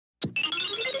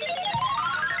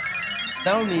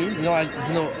Naomi,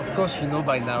 of course,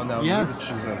 by now Naomi, Yes.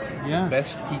 which is the Yes.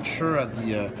 best teacher at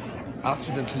the Art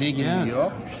Student League in Yes. New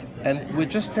York. And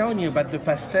we're just telling you about the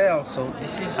pastel. So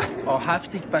this is our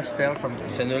half-stick pastel from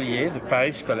Sennelier, the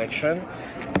Paris Collection.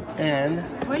 And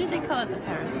Why do they call it the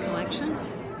Paris Collection?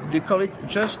 they call it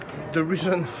just the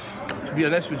reason, to be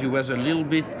honest with you, was a little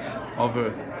bit of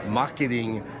a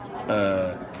marketing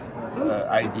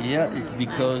idea. It's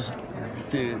because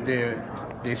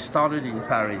they started in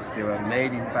Paris. They were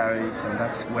made in Paris, and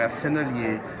that's where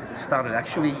Sennelier started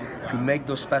actually to make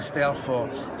those pastels for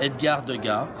Edgar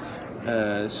Degas.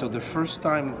 So the first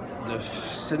time the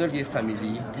Sennelier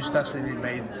family, Gustave Sennelier,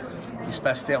 made this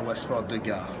pastel was for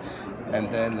Degas. And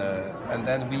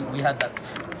then we had that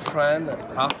friend,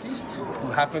 artist, who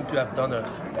happened to have done a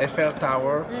Eiffel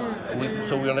Tower.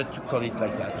 So we wanted to call it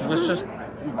like that.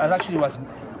 It actually was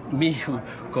me who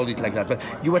called it like that. But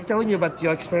you were telling me about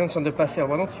your experience on the pastel.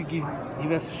 Why don't you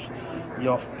give us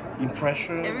your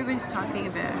impression? Everybody's talking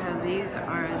about how these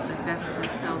are the best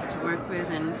pastels to work with,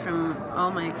 and from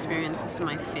all my experience, this is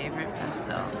my favorite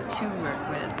pastel to work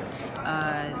with.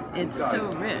 It's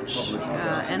so rich,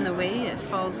 and the way it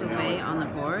falls away on the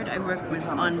board, I work with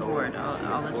on board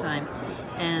all the time,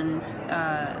 and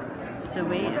the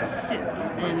way it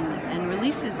sits and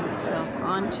releases itself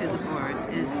onto the board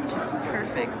is just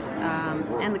perfect,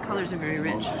 and the colors are very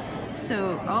rich.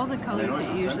 So all the colors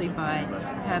that you usually buy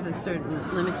have a certain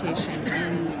limitation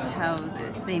in how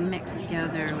they mix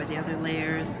together with the other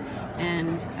layers,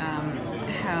 and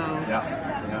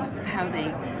how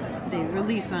they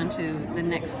release onto the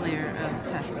next layer of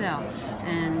pastel.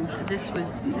 And this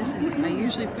is I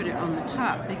usually put it on the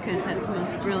top because that's the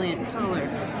most brilliant color,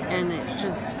 and it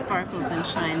just sparkles and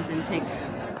shines and takes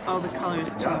all the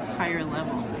colors to a higher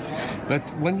level. But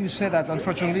when you say that,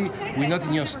 unfortunately, we're not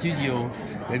in your studio.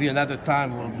 Maybe another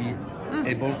time we'll be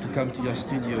able to come to your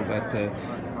studio. But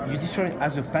you describe it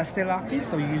as a pastel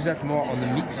artist, or you use that more on the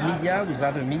mixed media with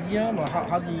other medium, or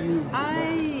how do you?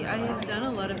 I have done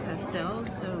a lot of pastels,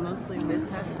 so mostly with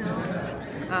pastels.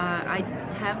 I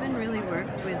haven't really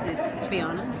worked with this, to be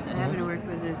honest. I haven't worked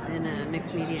with this in a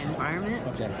mixed media environment.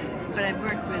 Okay. But I've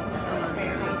worked with a lot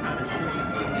of products in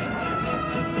mixed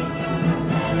media.